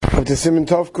to Siman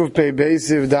Tovkuf Pei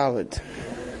Beisiv Dalet.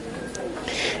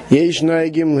 Yesh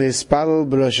noegim lehispalel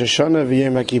b'Rosh Hashanah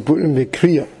v'Yom HaKippurim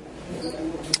b'Kriya.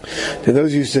 To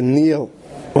those who used to kneel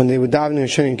when they were davening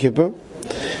Hashem Yom Kippur.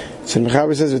 So the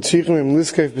Mechaber says v'tzrichim im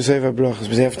liskef b'seif habrachos.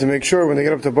 But they have to make sure when they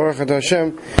get up to Baruch Atah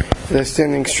Hashem they're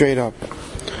standing straight up.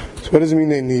 So what does it mean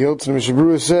they kneel? So the Mishnah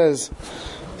Berurah says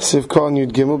Siv Kol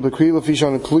Yud Gimel b'Kriya l'fish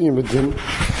on kluyim b'din.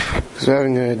 So we're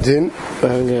having a din,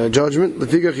 having a judgment.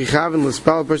 L'figach yichaven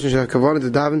l'spal, a person should have kavanah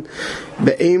to daven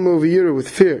be'emo v'yira, with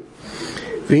fear.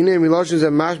 V'hinei miloshin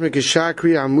zeh mashmek yishar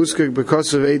kriya amuskak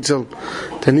because of Eitzel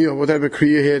Daniel. What type of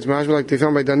kriya here? It's mashmek like they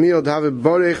found by Daniel. David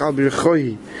borech al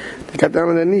birchohi. They got down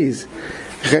on their knees.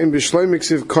 V'chein b'shloim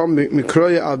miksiv kom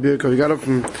mikroya al birko. He got up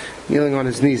from kneeling on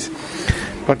his knees.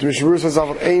 But the Mishnah Berurah says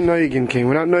that ain't noig king.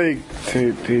 We're not noig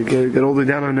to get all the way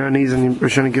down on our knees and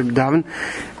Rosh Hashanah daven.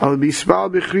 I'll be spal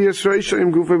b'chriyas reisha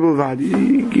im gufay bilvad.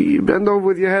 You bend over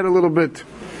with your head a little bit,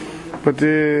 but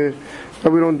we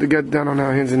don't get down on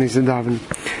our hands and knees and daven.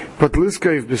 But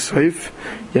liskayv b'seif,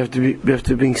 you have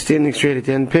to be standing straight at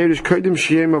the end. Perish kodim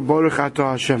sheyema baruch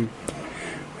atah Hashem.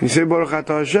 When you say baruch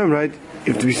atah Hashem, right,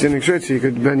 you have to be standing straight, so you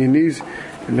could bend your knees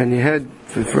and bend your head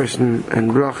for the first and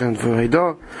bracha and for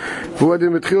Haidah. So when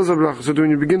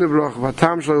you begin the bracha,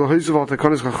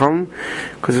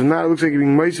 because if not it looks like you're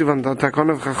being meisiv on the takon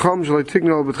of chacham, shall I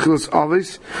tignal b'tchilas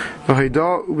avis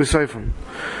v'Haidah u'b'seifon.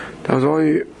 That was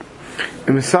only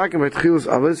in Mesakim by tchilas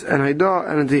avis and Haidah,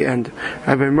 and at the end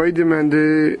by Moedim and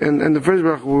the first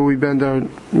bracha where we bend our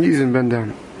knees and bend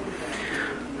down.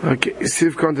 Okay,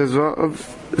 Siv Kont as well of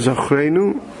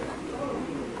Zachreinu.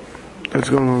 That's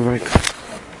going on right.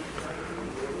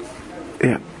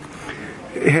 Yeah.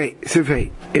 Hey, Siv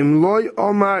hey. Im loy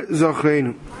omar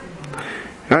Zachreinu.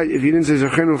 Right, if you didn't say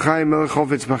Zachreinu l'chaim melech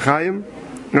chofetz b'chaim,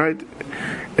 right?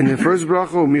 In the first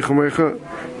bracha, michamecha,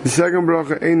 the second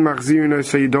bracha, ein machzirino,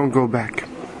 so you don't go back.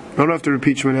 You don't have to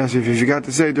repeat Shemona Esrei if you forgot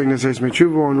to say it during the Seis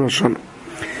Mechuva or in Rosh Hashanah.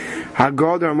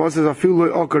 Hagad, the Rama says, afilu loy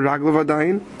okar raglav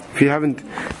adayin, if you haven't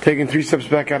taken 3 steps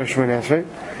back out of Shemona Esrei,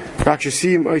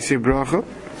 rakshasiyim oisei bracha,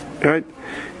 right?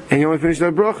 And you only finish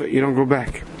that bracha, you don't go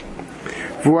back.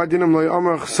 Right? If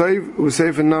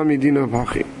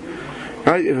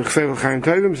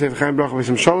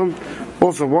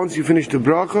also once you finish the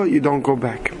bracha, you don't go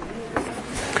back.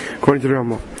 According to the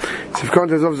Rama.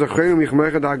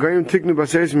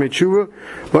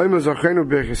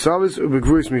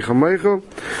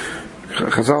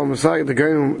 Chazal Masai, the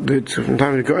guy from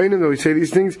time to go though we say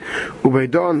these things,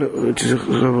 Ubeidan, which is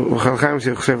Chaim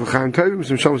Sefer Chaim Tovim,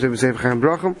 some Shalom Sefer Chaim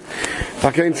Brachim.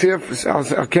 Arkain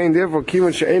therefore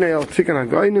Kivan She'ena El Tikan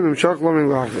HaGoinim, Im Shach Lomim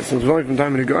Lachas. Since only from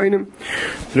time to go they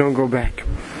don't go back.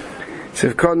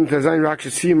 Sefer Kodin Tazayin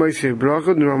Rakshasi Moisei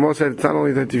Bracha. The Rama said it's not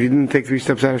only that if you didn't take 3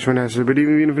 steps out of Shemona Esrei, but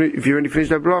even if you already finished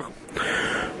that bracha.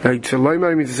 Like to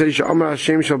Loimar means to say Sha'amar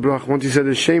Hashem Shal Bracha. Once he said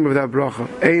the shame of that bracha,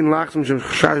 Ein Lachsum Shem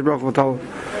Shash Bracha Vatal.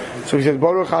 So he said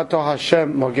Baruch Atah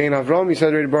Hashem Magen Avram. He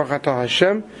said already Baruch Atah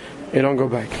Hashem. You don't go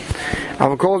back.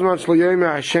 Avol Kol Zman Shlo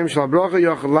Yomer Hashem Shal Bracha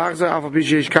Yochel Lachzer Avol Pi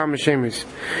Sheish Kam Hashemis.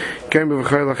 Ken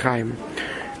B'V'chol L'Chaim.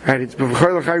 Right, it's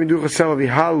B'V'chol L'Chaim you do Chesel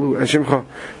V'Halu Hashemcha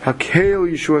Hakeil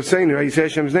Yeshua Seinu. Right, you say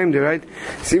Hashem's name there, right?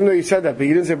 So even though you said that, but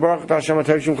you didn't say Baruch Atah Hashem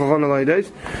Atayishim Chavon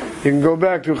Alaydes, you can go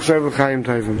back to Chesel L'Chaim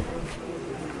Tovim.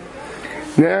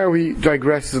 Now he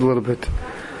digresses a little bit.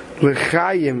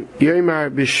 L'chaim Yomar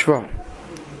B'Shva.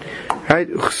 Right?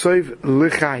 Uchsoiv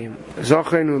L'chaim.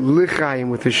 Zachreinu L'chaim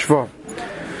with the Shva.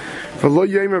 V'lo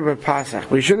Yomar B'Pasach.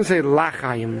 But you shouldn't say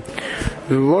L'chaim.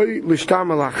 L'loy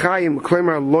L'shtam L'chaim.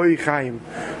 Klemar Loy Chaim.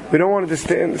 We don't want it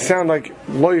to sound like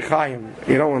Loy Chaim.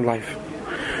 You don't want life.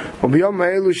 B'yom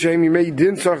Ma'elu Shem Yimei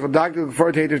Din Tzarech L'Dagdil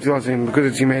G'for Teiter T'lasim. Because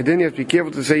it's Yimei Din, you have to be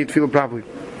careful to say it feel properly.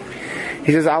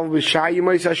 He says, "I will be shy the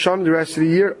rest of the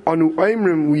year." Anu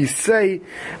Oimrim, we say,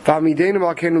 "V'amideinu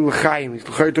Malkeinu L'chaim." He's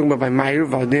talking about by Meir,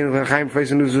 V'amideinu L'chaim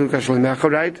facing Nuzuk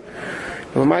Hashlemecha, right?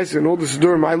 But in all the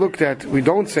Sidurim I looked at, we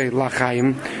don't say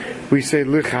L'chaim, we say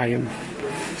L'chaim.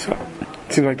 So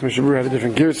it seems like the Mishnah Berurah had a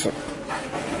different girsa.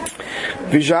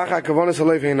 V'zachah Kavanas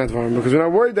Halev Hein Advarim, because we're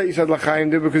not worried that you said L'chaim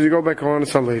there, because you go by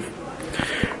Kavanas Halev.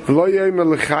 V'lo yomer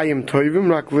l'chaim tovim,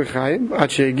 rak l'chaim,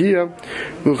 at she'egia,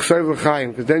 l'chsev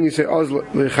l'chaim, because then you say oz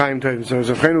l'chaim tovim. So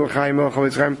zafreinu l'chaim,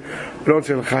 l'chavetz chaim, we don't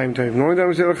say l'chaim tovim. The only time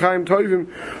we say l'chaim tovim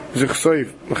is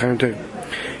l'chsev l'chaim tovim.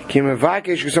 Ki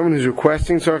mevakesh, because someone who's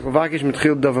requesting, tzarech l'vakesh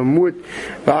mitchil davamut,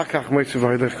 v'achach moitzav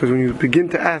ha'ilech, because when you begin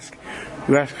to ask,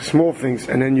 you ask for small things,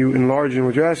 and then you enlarge in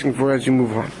what you're asking for as you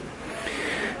move on.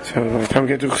 So by the time we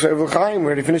get to l'chsev l'chaim, we're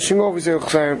already finishing off, we say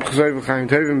l'chsev l'chaim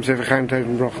tovim, say l'chaim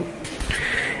tovim brachel.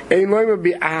 Ein loyma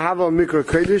bi ahava mikra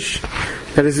kodesh.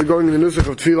 That is going in the nusach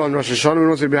of Tefillah on Rosh Hashanah. We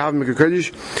don't say bi ahava mikra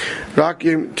kodesh. Rak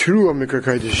Yom Trua Mikra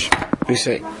Kodesh, we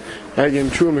say. Right, Yom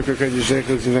Trua Mikra Kodesh,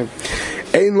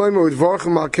 Ein Loima Udvarcha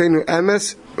Malkeinu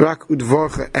Emes, Rak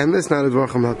Udvarcha Emes, not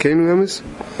Udvarcha Malkeinu Emes.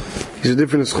 These are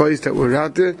different schools that were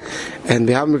out there, and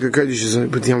they have Mikra Kodesh is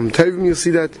with Yom Tovim, you'll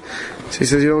see that. So he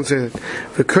says you don't say that.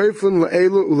 V'koifun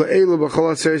la'elu u'la'elu b'chol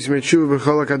ha'seres yimetshuva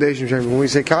b'chol ha'kadeshim shem. When we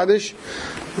say Kaddish,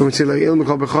 when we say la'elu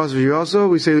b'chol b'chas v'shirasa,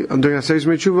 we say during ha'seres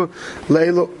yimetshuva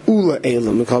la'elu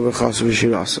u'la'elu b'chol b'chas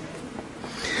v'shirasa.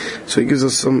 So he gives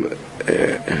us some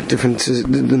differences,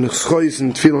 the schools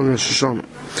and tefillin and Rosh Hashanah.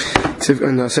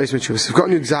 And ha'seres yimetshuva. Sivkot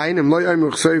Yud Zayin, em lo yoyim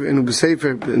u'chsoiv en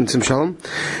u'b'sefer en tzim shalom.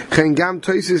 Chen gam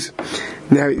toises.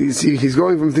 Now he's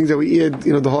going from things that we eat,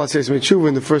 the whole Aseret Metshuva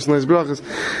in the first and last brachas.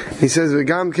 He says,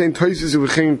 "V'gam kein toises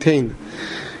u'v'chein tein."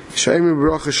 Sha'im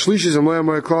bracha shlishis amoy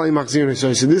amoy klali machzirun. So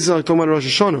he said, this is like talking about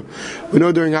Rosh Hashanah. We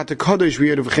know during Hat HaKadosh we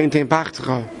had v'chein tein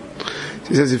pachtzcha. So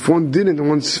he says, if one didn't and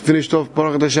once finished off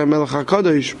Baruch Hashem Melech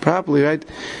HaKadosh properly, right,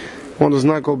 one does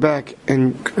not go back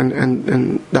and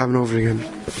daven over again.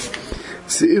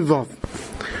 Se'ivav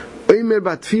Omer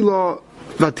batfila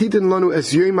v'titen lanu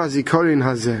es yoyim hazikarin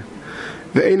hazeh.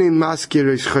 The Ein Maskir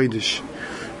Rosh Chodesh.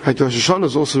 Right, Rosh Hashanah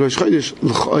is also Rosh Chodesh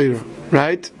L'ch'oira.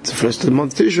 Right? It's the first of the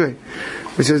month Tishrei.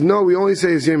 He says, no, we only say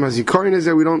Yom HaZikaron is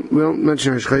there, we don't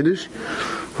mention Rosh Chodesh.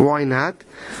 Why not?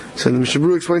 So the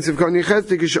Mishabru explains if Kani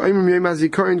Chetzdik is Yom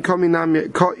HaZikaron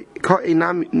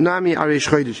Nami Rosh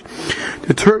Chodesh.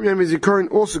 The term Yom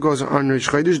HaZikaron also goes on Rosh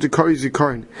Chodesh, the Kari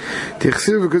Zikaron. The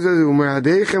Chsiv because it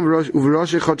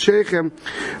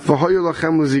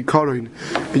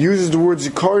uses the word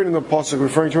Zikaron in the pasuk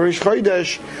referring to Rosh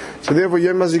Chodesh. So therefore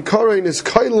Yom HaZikaron is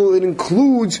Kailul, it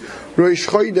includes Rosh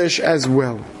Chodesh as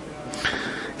well.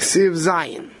 Siv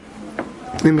Zayin.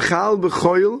 Nimchal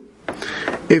b'choil.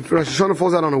 If Rosh Hashanah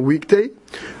falls out on a weekday,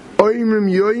 Oimrim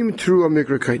Yoim Trua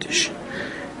Mikra Kodesh.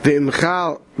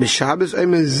 Ve'imchal b'Shabbos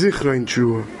Oimrim Zichron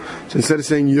Trua. So instead of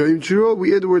saying Yoim Trua,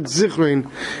 we add the word Zichron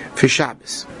for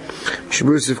Shabbos.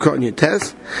 Shabbos have caught in your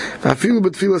test. V'afilu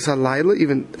b'tfilas halayla,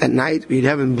 even at night, we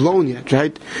haven't blown yet,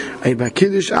 right? By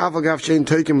Kiddush, Afal Gav Shein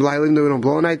Toikim Layla, even though we don't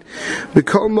blow at night.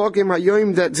 B'kol Mokim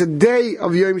HaYoim, that's a day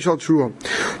of Yoim Shal Trua.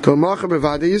 Tol Macha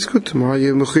B'vada Yizkut, tomorrow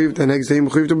you mechuyev, the next day you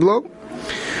mechuyev to blow.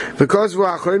 Because we're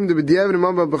achorim the b'diavad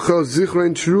mamba b'chol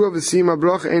zichron trua v'sima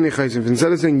brach ein echayim.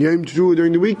 Instead of saying yom trua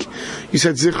during the week, you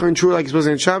said zichron trua like you're supposed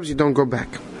to in Shabbos. You don't go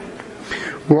back.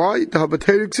 Why? The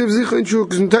habatayru ksiv zichron trua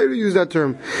because in Torah use that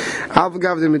term.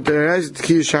 Avgav dem mitayres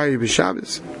tkiyah shari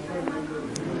b'Shabbos.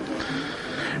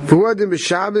 V'uadim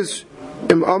b'Shabbos.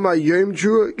 So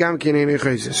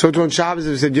to on Shabbos,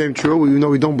 if we said Yom Trua, we know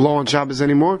we don't blow on Shabbos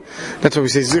anymore. That's why we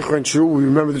say Zichron and Trua, we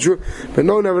remember the Trua. But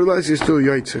no, nevertheless, it's still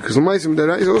Yaitza. Because the Maisim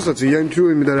Midaraisa also, it's a Yom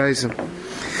Trua and Midaraisa.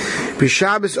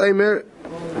 B'Shabbos Omer,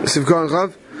 Sivkon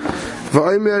Chav,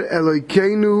 V'Omer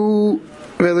Elokeinu,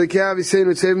 V'Elokei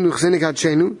Aviseinu Tzevim Nuchsenik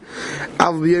Hatshenu,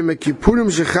 Av B'Yom HaKippurim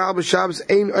Shechal B'Shabbos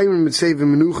Ein Omer Mitzevim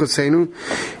Menucha Seinu,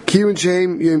 Kiyun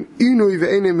Shehem Yom Inui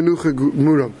V'Einem Menucha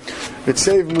Gmura. It's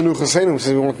Sev Menucha Seinu,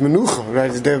 we want Menucha, right?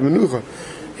 It's the day of Menucha.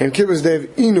 Yom Kippur is the day of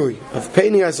Inui, of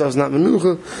painting ourselves, not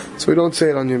Menucha, so we don't say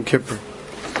it on Yom Kippur.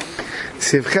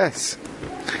 Sev Ches.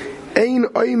 Ein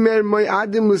Omer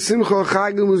Mo'adim L'Simcha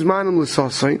Chagim Uzmanim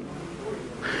L'Sasayin.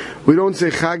 We don't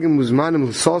say Chagim Uzmanim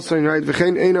L'Sasayin, right?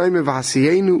 V'chein Ein Omer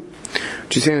V'Hasiyenu,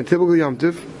 which is saying a typical Yom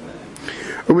Tiv.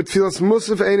 Or with Tfilas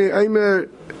Musaf Ein Omer,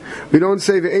 we don't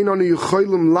say V'ein Onu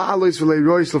Yuchoylum La'alois V'lei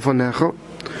Rois L'Fanecha.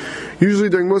 Usually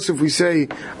during Musaf we say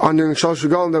on during Shalosh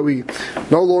Regalim that we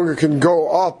no longer can go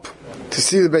up to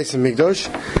see the Beis Hamikdash.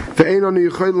 Ve'ein anu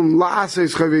yicholim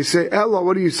la'aseis chavesei Ella.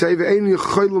 What do you say? Ve'ein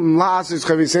yicholim la'aseis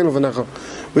chavesei l'fanecha.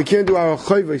 We can't do our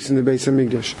chaves in the Beis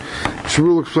Hamikdash. Shaul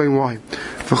will explain why.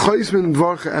 V'chayis min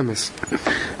dvarcha emes.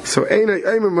 So ein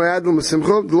aymer ma'adl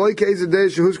m'simcha. The like is a day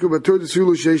shehusku batur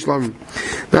d'sulu sheish lavim.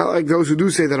 Not like those who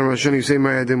do say that on Rosh Hashanah, you say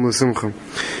ma'adl m'simcha.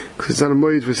 Because it's not a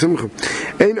moed for simcha.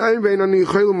 Why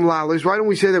don't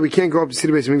we say that we can't go up to see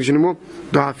the Beis Hamikdash anymore?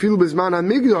 Because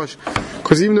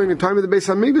even during the time of the Beis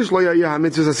Hamikdash,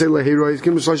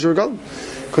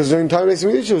 because during the time of the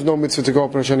Beis Hamikdash, there was no mitzvah to go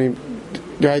up on Hashanah,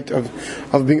 right, of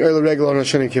being early regular on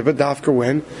Hashanah Kippur, dafka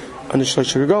when? On the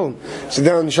Shalosh Regalim. So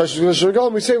then on the Shalosh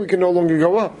Regalim, we say we can no longer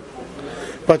go up.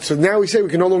 But so now we say we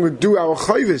can no longer do our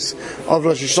chayvis of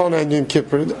Rosh Hashanah and Yom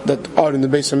Kippur that are in the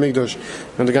Beis Hamikdash.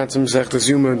 And the ganze Masechtas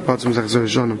Yuma and parts of Masechtas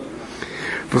Rosh Hashanah.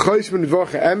 Obviously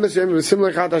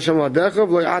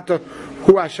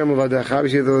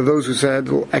there were those who said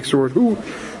the extra word who,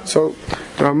 so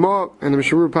there are more, and the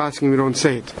Mishabur passing we don't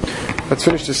say it. Let's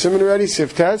finish the simon already.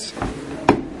 Sif Tez.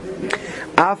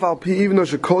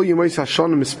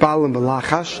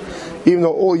 Even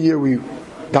though all year we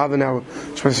daven our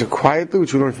Shemasa quietly,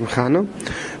 which we learned from Chana,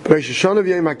 But Rosh Hashanah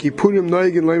v'Yom HaKippurim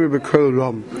noigin leimer b'kol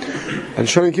ram. And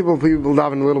Shana Kippur people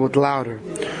daven a little bit louder.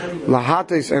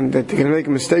 Lahates, and that they're going to make a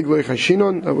mistake loy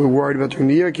chashinon, that we're worried about during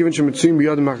the year. Kivin shemitzuyim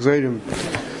biyadim machzeirim.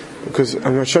 Because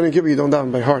on Shana Kippur you don't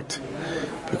daven by heart,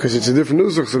 because it's a different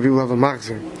nusach, so people have a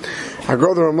machzer. I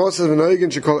go the Ramos says v'noigin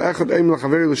shekol echad eim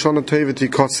lachaveri l'shana teveti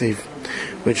kotsev,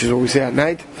 which is what we say at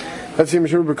night. Let's see,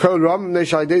 Mishmur b'kol ram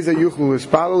neshai deza yuchlu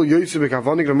espalel yosef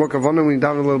b'kavonik the more kavonim when you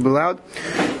daven a little bit loud.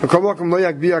 It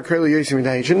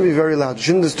shouldn't be very loud. It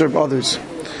shouldn't disturb others.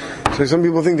 So some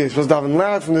people think they're supposed to daven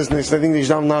loud from this, and they think they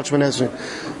should daven loud from Esrei.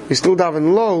 We still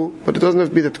daven low, but it doesn't have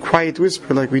to be that quiet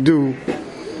whisper like we do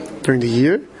during the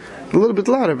year. A little bit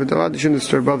louder, but it shouldn't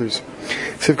disturb others.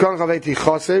 Right? Which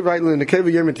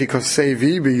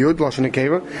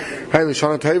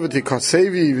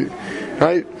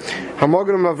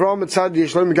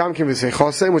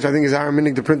I think is our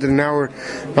meaning to print it in our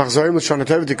Machzorim L'Shana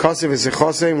Tov V'Tikosei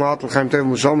V'Sechosei L'At L'Chaim Tov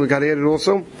L'Shalom. We got to add it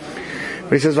also.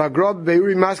 But he says V'Agrob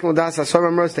Be'uri Maskel Das Asar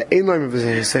Amros The Ein Loim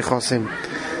V'Sechosei.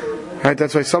 Right?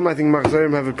 That's why some, I think,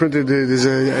 Machzorim have it printed. There's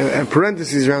a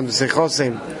parenthesis around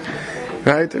V'Sechosei.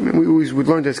 Right? I mean, we always would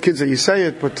learn as kids that you say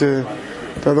it, but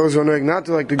those who are knowing not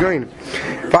to, like the grain.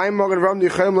 It's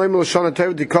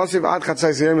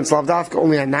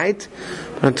only at night,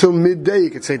 but until midday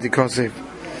you could say Tikosef.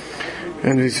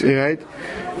 And it's right.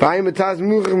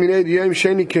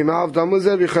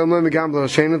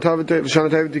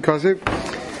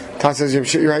 Taz says Yom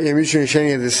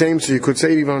Sheni are the same, so you could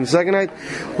say it even on the second night.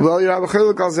 Well, your Abba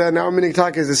Chiluk said now Minik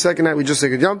Taka is the second night. We just say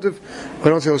Good Yom Tov. We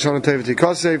don't say L'Shana Tov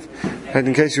Tikosef. And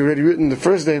in case you're already written the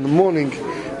first day in the morning,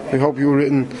 we hope you were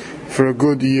written for a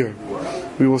good year.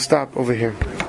 We will stop over here.